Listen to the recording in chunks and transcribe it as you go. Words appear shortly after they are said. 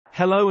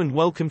Hello and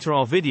welcome to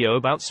our video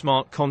about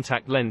smart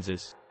contact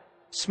lenses.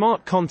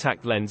 Smart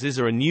contact lenses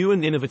are a new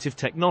and innovative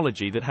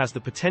technology that has the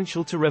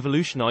potential to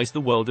revolutionize the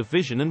world of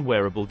vision and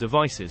wearable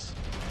devices.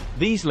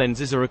 These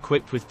lenses are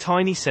equipped with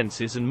tiny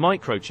sensors and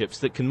microchips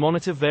that can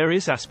monitor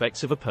various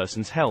aspects of a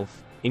person's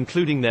health,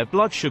 including their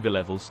blood sugar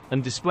levels,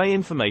 and display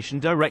information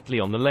directly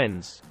on the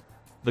lens.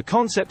 The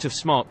concept of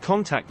smart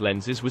contact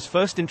lenses was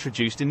first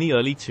introduced in the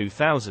early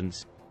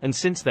 2000s, and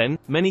since then,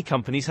 many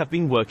companies have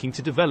been working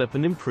to develop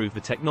and improve the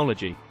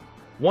technology.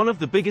 One of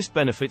the biggest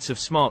benefits of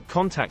smart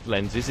contact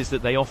lenses is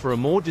that they offer a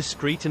more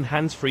discreet and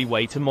hands-free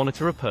way to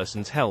monitor a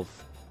person's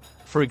health.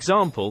 For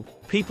example,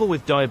 people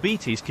with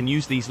diabetes can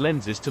use these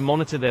lenses to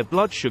monitor their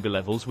blood sugar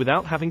levels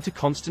without having to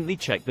constantly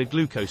check their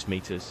glucose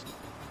meters.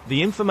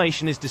 The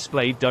information is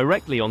displayed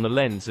directly on the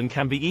lens and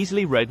can be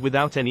easily read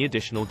without any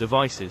additional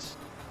devices.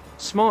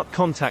 Smart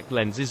contact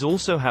lenses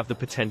also have the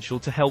potential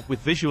to help with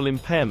visual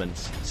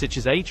impairments, such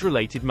as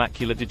age-related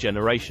macular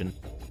degeneration.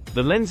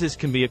 The lenses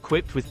can be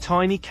equipped with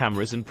tiny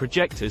cameras and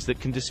projectors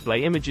that can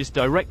display images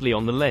directly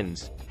on the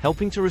lens,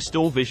 helping to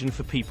restore vision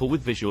for people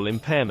with visual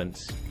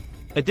impairments.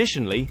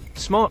 Additionally,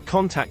 smart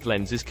contact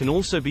lenses can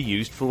also be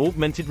used for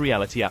augmented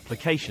reality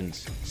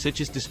applications, such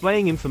as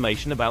displaying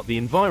information about the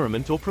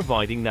environment or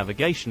providing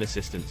navigation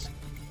assistance.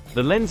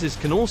 The lenses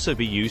can also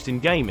be used in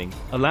gaming,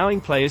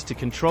 allowing players to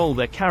control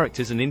their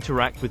characters and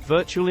interact with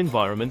virtual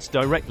environments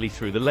directly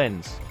through the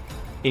lens.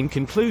 In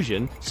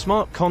conclusion,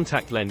 smart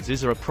contact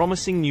lenses are a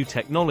promising new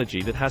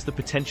technology that has the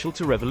potential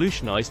to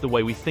revolutionize the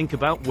way we think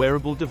about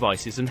wearable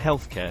devices and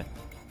healthcare.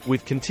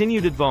 With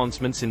continued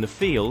advancements in the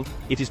field,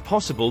 it is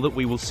possible that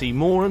we will see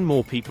more and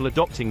more people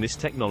adopting this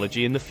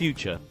technology in the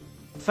future.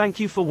 Thank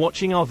you for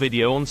watching our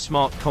video on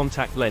smart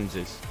contact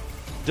lenses.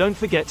 Don't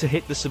forget to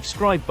hit the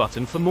subscribe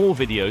button for more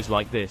videos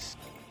like this.